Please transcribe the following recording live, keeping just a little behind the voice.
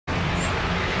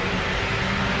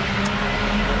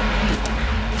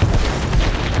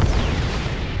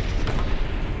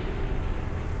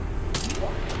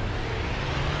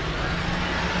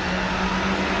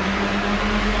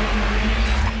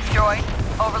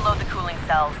overload the cooling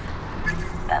cells.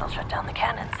 That'll shut down the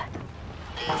cannons.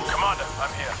 Commander,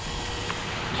 I'm here.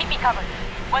 Keep me covered.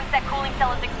 Once that cooling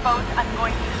cell is exposed, I'm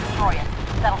going to destroy it.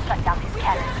 That'll shut down these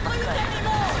cannons for good.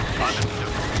 Understood.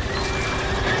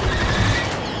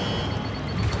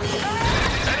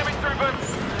 Enemy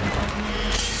troopers!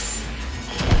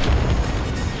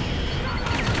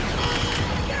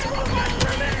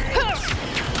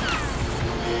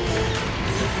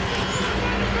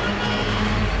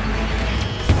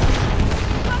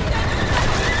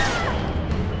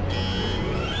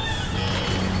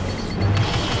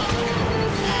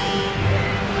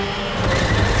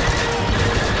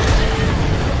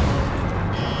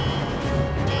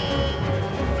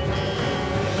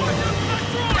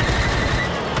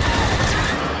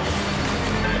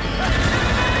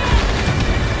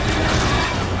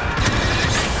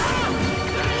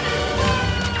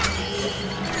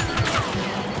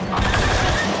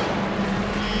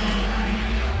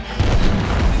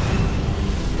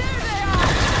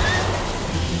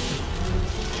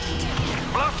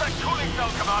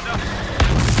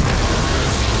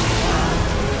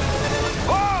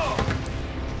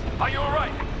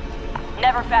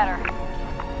 Never better.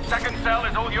 Second cell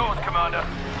is all yours, Commander.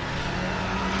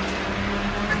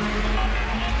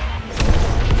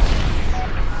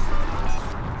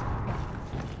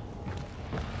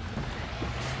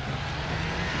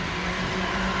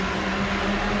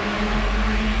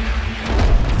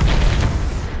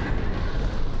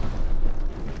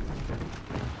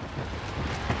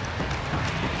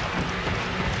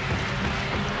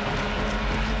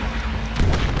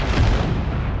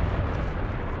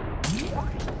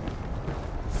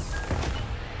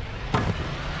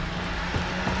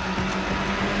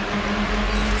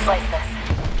 Slice this.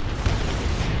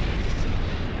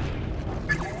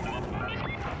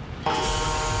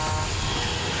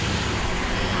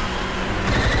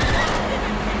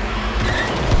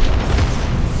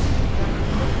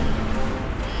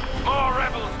 More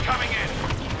rebels coming in.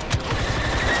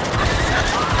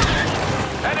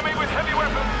 Enemy with heavy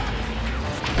weapons.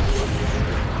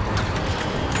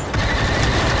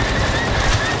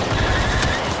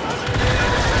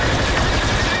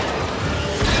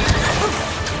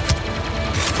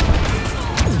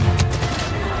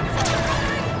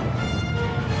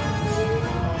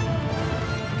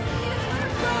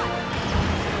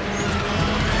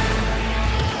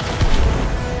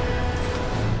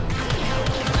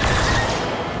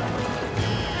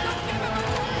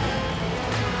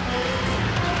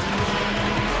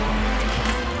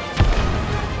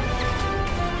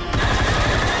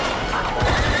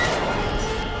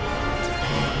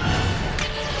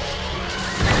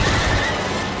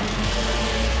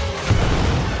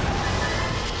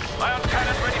 Ion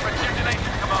cannon ready for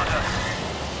detonation, Commander.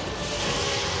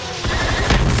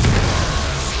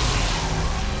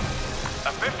 A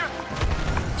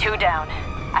 2 down.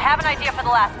 I have an idea for the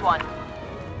last one.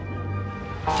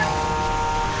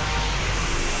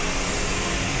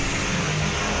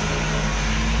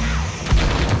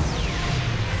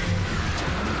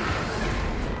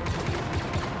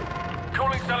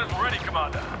 Cooling cell is ready,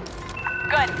 Commander.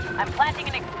 Good. I'm planting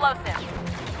an explosive.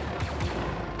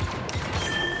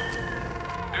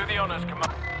 Do the honors, Commander.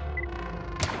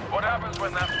 What happens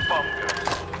when that bomb goes?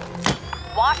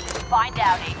 Watch and find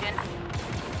out, Agent.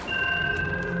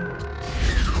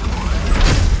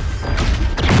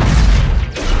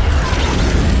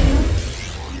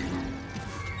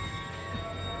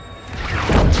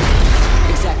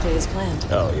 Exactly as planned.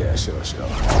 Oh, yeah, sure.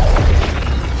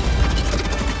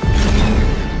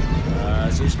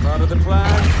 Is this part of the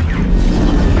plan?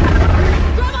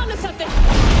 Grab onto something!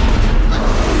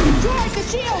 Droid, the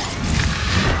shield!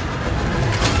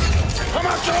 Come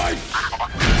on, droid!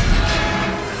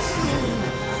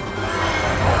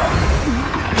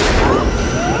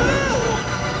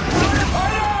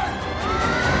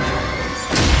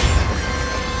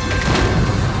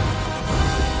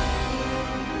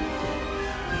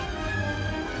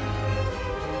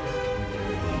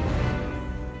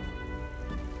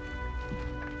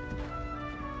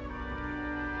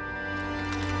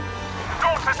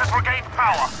 This has regained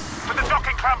power, but the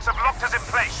docking clamps have locked us in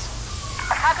place.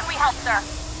 How can we help, sir?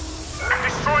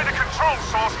 Destroy the control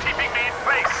source keeping me in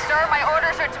place. Sir, my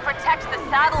orders are to protect the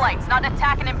satellites, not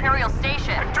attack an Imperial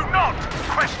station. Do not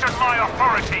question my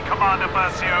authority, Commander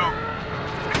Versio.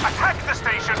 Attack the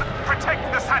station, protect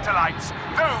the satellites.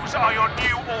 Those are your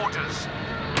new orders.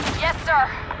 Yes, sir.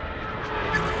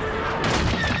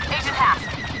 Agent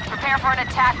Hask, prepare for an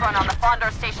attack run on the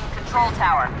Fondor Station control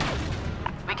tower.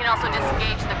 We can also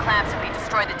disengage the clamps if we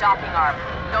destroy the docking arm.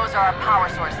 Those are our power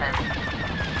sources.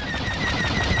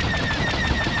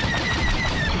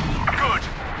 Good.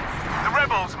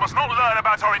 rebels must not learn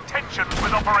about our intentions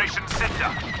with Operation Cinder.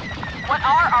 What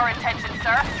are our intentions,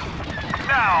 sir?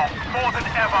 Now, more than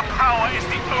ever, power is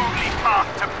the only path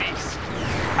to peace.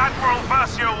 Admiral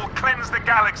Versio will cleanse the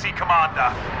galaxy, Commander,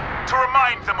 to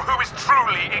remind them who is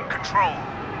truly in control.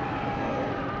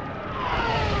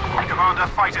 Commander,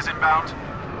 fighters inbound.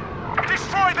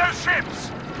 Destroy those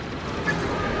ships!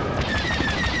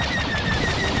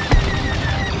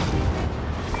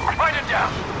 Fight him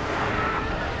down!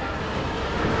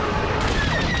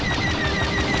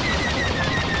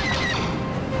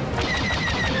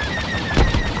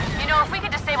 You know, if we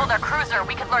could disable their cruiser,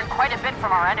 we could learn quite a bit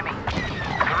from our enemy.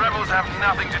 The rebels have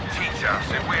nothing to teach us.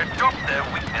 If we adopt their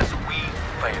weakness, we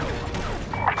fail.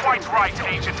 Quite right,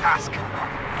 Agent Task.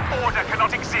 Order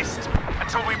cannot exist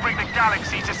until we bring the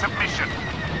galaxy to submission.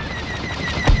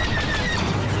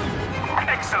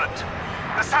 Excellent.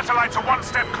 The satellites are one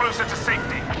step closer to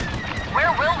safety.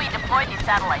 Where will we deploy these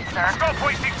satellites, sir? Stop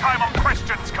wasting time on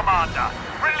questions, Commander.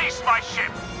 Release my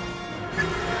ship.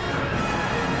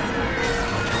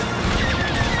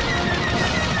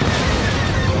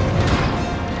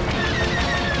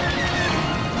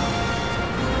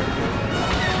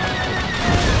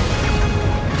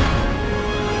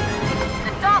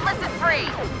 The Dauntless is free!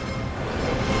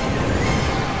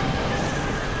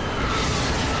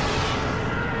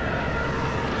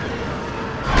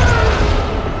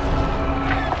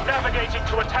 Navigating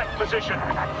to attack position.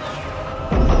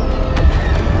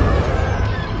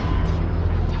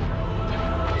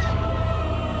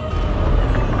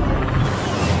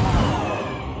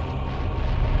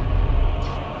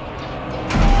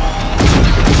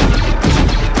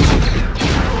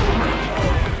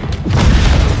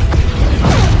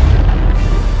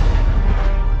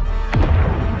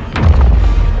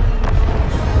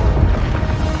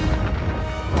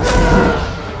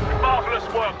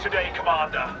 Marvelous work today,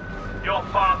 Commander. Your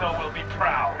father will be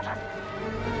proud.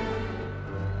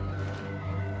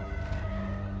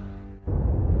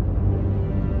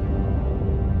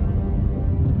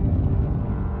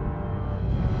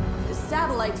 The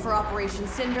satellites for Operation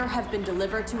Cinder have been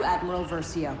delivered to Admiral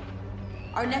Versio.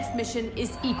 Our next mission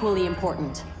is equally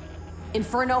important.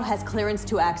 Inferno has clearance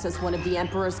to access one of the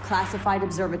Emperor's classified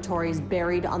observatories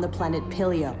buried on the planet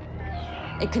Pilio.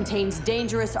 It contains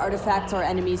dangerous artifacts our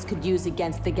enemies could use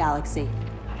against the galaxy.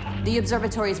 The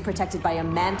observatory is protected by a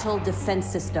mantle defense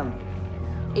system.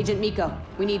 Agent Miko,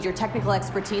 we need your technical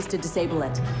expertise to disable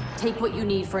it. Take what you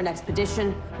need for an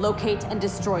expedition, locate and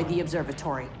destroy the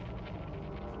observatory.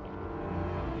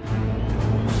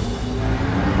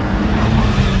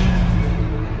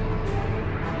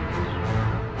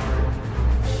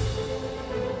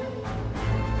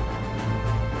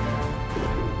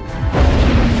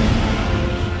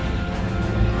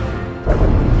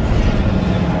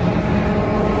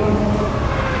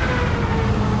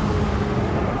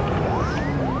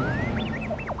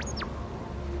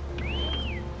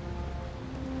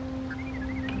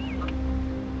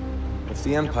 If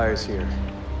the Empire's here,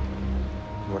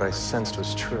 what I sensed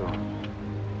was true,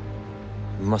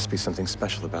 there must be something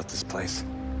special about this place.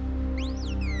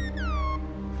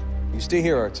 You stay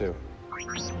here, R2.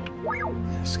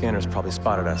 Scanners probably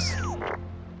spotted us.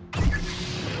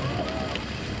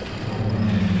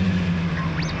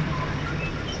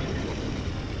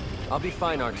 I'll be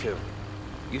fine, R2.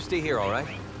 You stay here, all right?